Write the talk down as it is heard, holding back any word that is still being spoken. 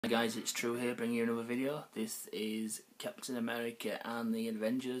Hi guys, it's True here, bringing you another video. This is Captain Anerica and the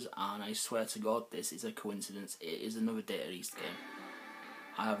Avengers, and I swear to God this is a coincidence. It is another Data East game.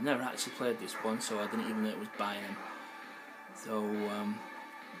 I have never actually played this one, so I didn't even know it was by him. So,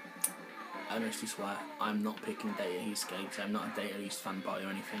 I honestly swear, I'm not picking Data East games. I'm not a Data East fanboy or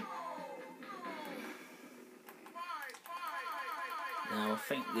anything. Now, I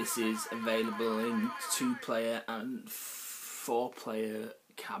think this is available in 2-player and 4-player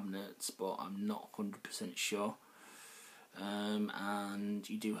cabinets, but I'm not 100% sure. And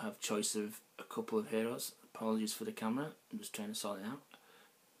you do have choice of a couple of heroes. Apologies for the camera, I'm just trying to sort it out.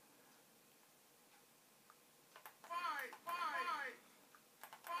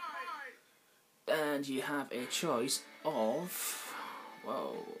 And you have a choice of,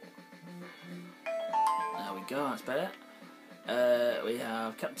 whoa, there we go, that's better. We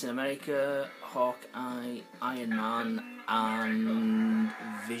have Captain Anerica, Hawkeye, Iron Man, and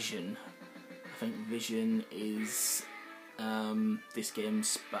Vision. I think Vision is this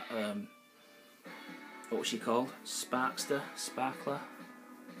game's what was she called? Sparkster? Sparkler?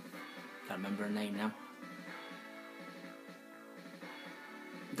 Can't remember her name now.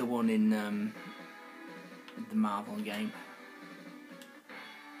 The one in the Marvel game.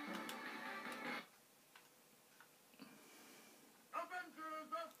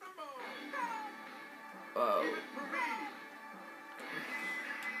 Whoa.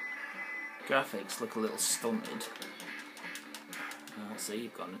 Graphics look a little stunted. See,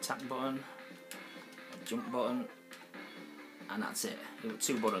 you've got an attack button, a jump button, and that's it. You've got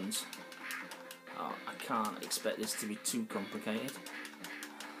 2 buttons. Oh, I can't expect this to be too complicated.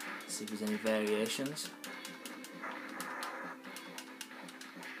 Let's see if there's any variations.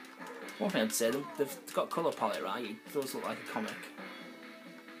 One thing I'd say, they've got colour palette, right? It does look like a comic.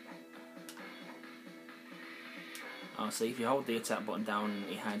 Oh, see, if you hold the attack button down,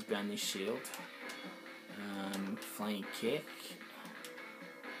 he hides behind this shield. Flying kick.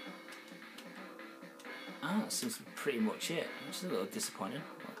 That seems to be pretty much it. Which is a little disappointing.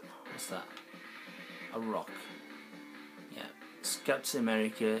 What's that? A rock. Yeah. It's Captain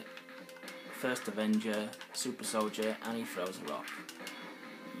Anerica, first Avenger, super soldier, and he throws a rock.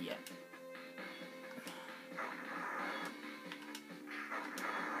 Yeah.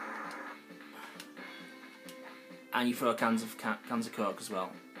 And you throw cans of Coke as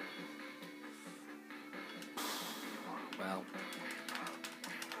well. Well,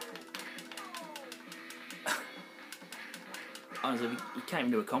 honestly, you can't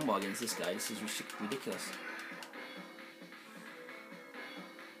even do a combo against this guy. This is ridiculous.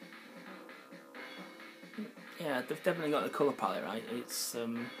 Yeah, they've definitely got the colour palette right. It's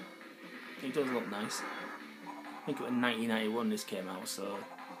it does look nice. I think it was in 1991 this came out, so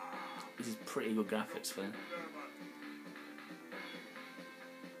this is pretty good graphics for them.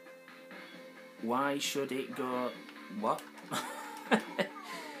 Why should it go... what?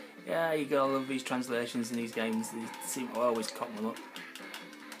 Yeah, you gotta love these translations in these games. They seem to always cock them up.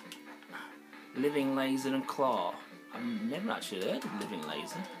 Living Laser and Claw. I've never actually heard of Living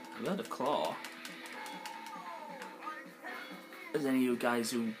Laser. I've heard of Claw. There's any of you guys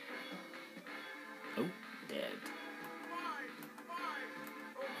who... oh, dead.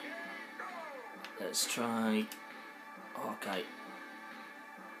 Let's try... okay.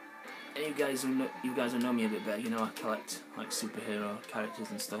 You guys who know me a bit better, you know I collect like superhero characters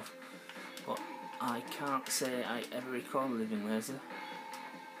and stuff, but I can't say I ever recall Living Laser.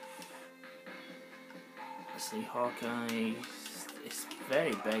 Let's see, Hawkeye, it's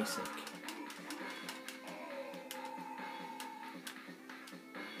very basic.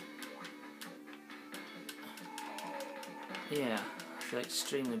 Yeah, it's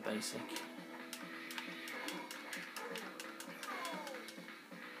extremely basic.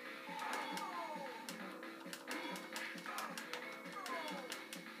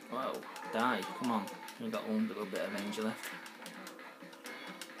 Whoa, die, come on. We've got one little bit of energy left.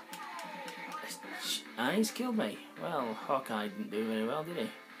 And he's killed me. Well, Hawkeye didn't do very well, did he?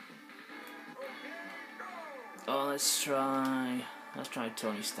 Oh, let's try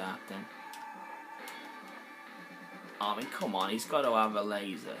Tony Stark then. Oh, I mean, come on, he's got to have a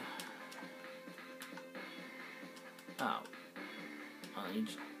laser. Oh. You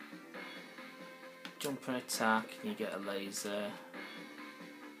jump and attack, and you get a laser.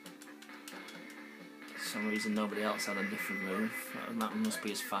 For some reason nobody else had a different move. That must be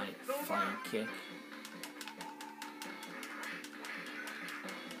his flying kick.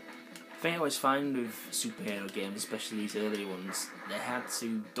 The thing I always find with superhero games, especially these early ones, they had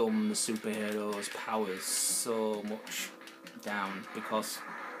to dumb the superheroes' powers so much down because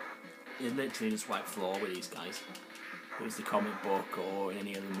it's literally just white floor with these guys. it was the comic book or in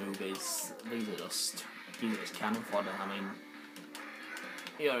any other movies, these are just cannon fodder. I mean,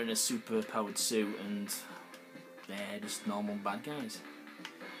 you're in a super powered suit and they're just normal bad guys.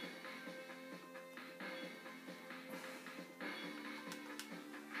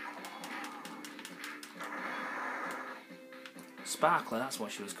 Sparkler, that's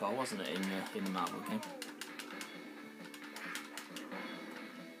what she was called, wasn't it, in the Marvel game?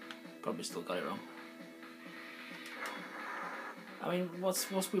 Probably still got it wrong. I mean,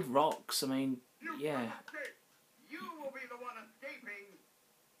 what's with rocks? I mean, yeah. You will be the one escaping.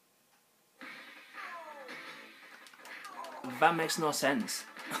 That makes no sense.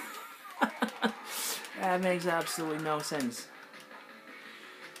 That makes absolutely no sense.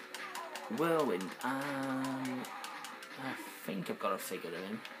 Whirlwind. I think I've got a figure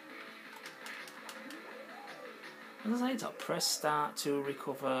in. What does I need to press start to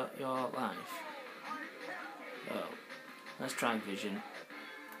recover your life? Oh, let's try vision.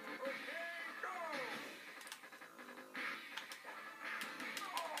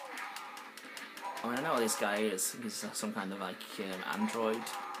 I mean, I know what this guy is. He's some kind of like android.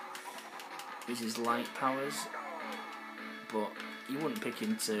 Uses light powers, but you wouldn't pick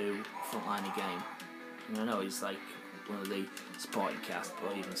him to frontline a game. I mean, I know he's like one of the supporting cast,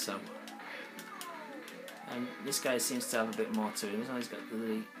 but even so. And this guy seems to have a bit more to him. He's got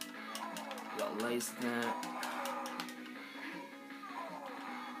a laser there.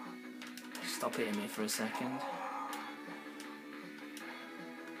 Stop hitting me for a second.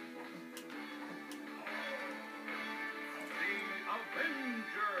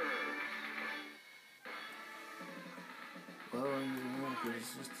 Well,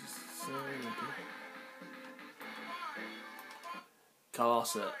 it's just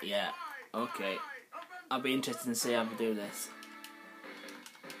Colossal, yeah, okay. I'll be interested to see how we do this.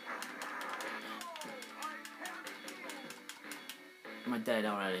 Am I dead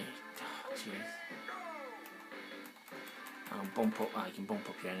already? Oh, jeez. I'll bump up. I can bump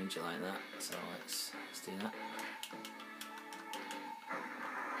up your energy like that. So let's do that.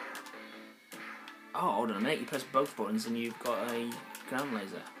 Oh, hold on a minute. You press both buttons and you've got a ground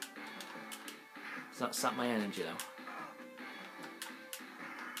laser. Does that sap my energy though?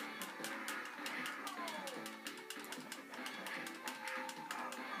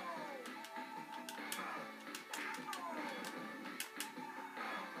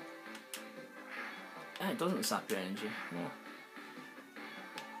 It doesn't sap your energy. Yeah.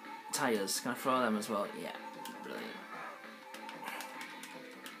 Tyres, can I throw them as well? Yeah, brilliant.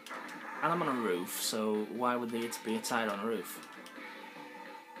 And I'm on a roof, so why would there need to be a tire on a roof?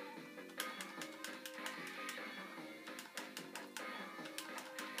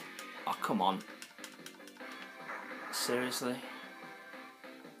 Oh, come on. Seriously?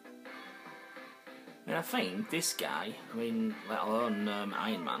 I mean, I think this guy, I mean, let alone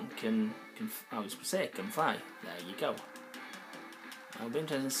Iron Man, can I was gonna say can fly. There you go. I'll be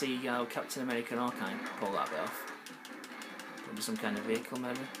interested to see how Captain Anerica and Hawkeye pull that bit off. Probably some kind of vehicle,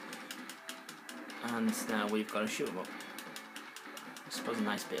 maybe. And now we've got to shoot him up. I suppose a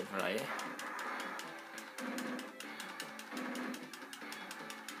nice bit of variety.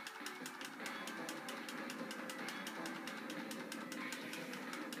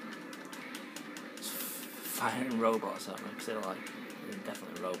 It's firing robots at me, because they're like, they're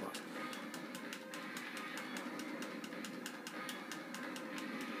definitely robots.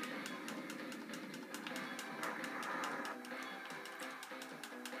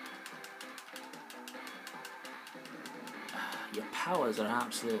 Your powers are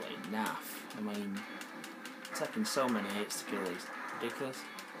absolutely naff. I mean, taking so many hits to kill these. Ridiculous.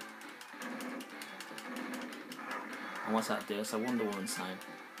 And what's that do? It's a Wonder Woman sign.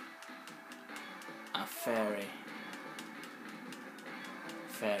 A fairy.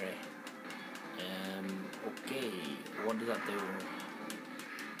 Fairy. Okay. What does that do?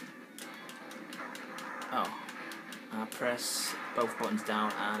 Oh. I press both buttons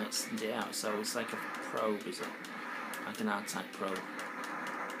down and it sends it out. So it's like a probe, is it? Like an R-type probe.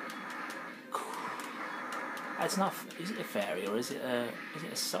 It's not. Is it a fairy or is it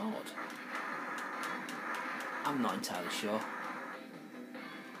a sword? I'm not entirely sure.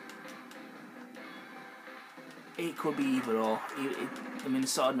 It could be either or. I mean, the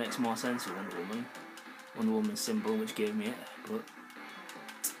sword makes more sense with Wonder Woman. Wonder Woman's symbol, which gave me it, but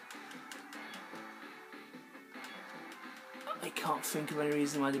I can't think of any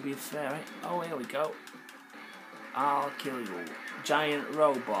reason why there'd be a fairy. Oh, here we go. I'll kill you. Giant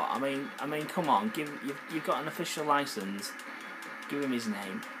robot. I mean, come on. You've got an official license. Give him his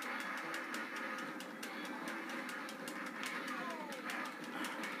name.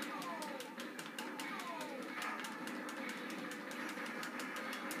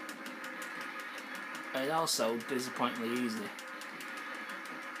 And also disappointingly easy.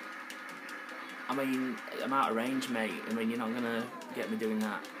 I mean, I'm out of range, mate. I mean, you're not gonna get me doing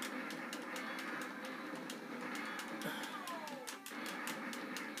that.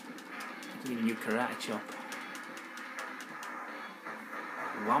 I need a new karate chop.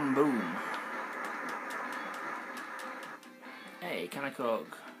 One boom. Hey, can I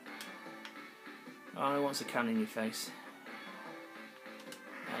cook? Oh, he wants a can in your face.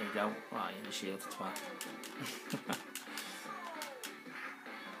 There you go. Right, in the shield, twat.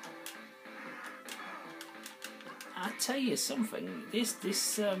 I tell you something.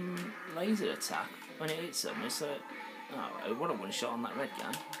 This laser attack, when it hits him, it's a what a one shot on that red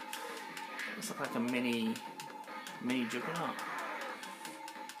guy. It's like a mini juggernaut.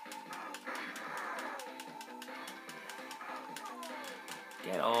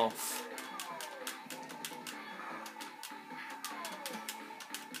 Get off.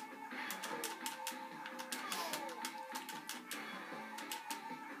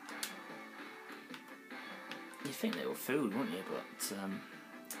 You'd think they were food, wouldn't you? But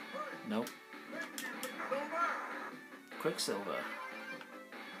nope. Quicksilver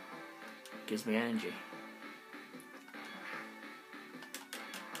gives me energy.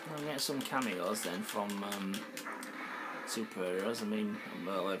 I'll get some cameos then from superheroes. I mean,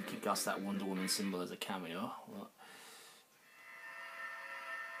 well, I could cast that Wonder Woman symbol as a cameo. But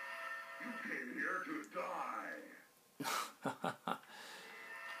You came here to die.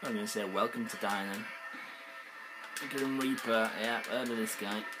 I'm going to say welcome to die then. Grim Reaper, yeah, heard of this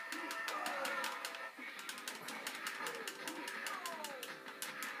guy.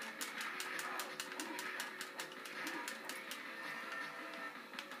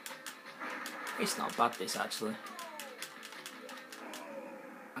 It's not bad, this, actually.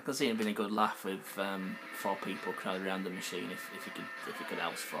 I can see it being a good laugh with 4 people crowded around the machine if you could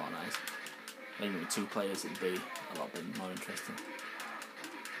house 4 nice. Maybe with 2 players it'd be a lot bit more interesting.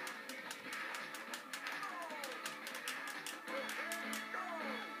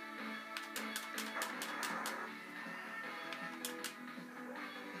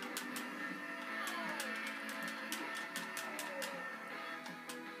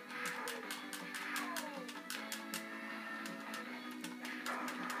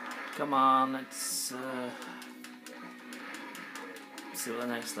 Come on, let's see what the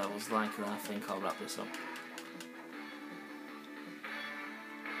next level's like, and I think I'll wrap this up. The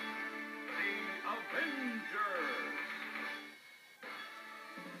Avengers.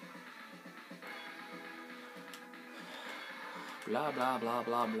 Blah blah blah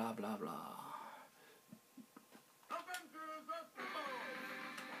blah blah blah blah. Avengers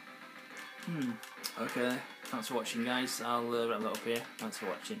Assemble. Okay, thanks for watching, guys. I'll wrap that up here. Thanks for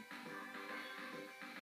watching.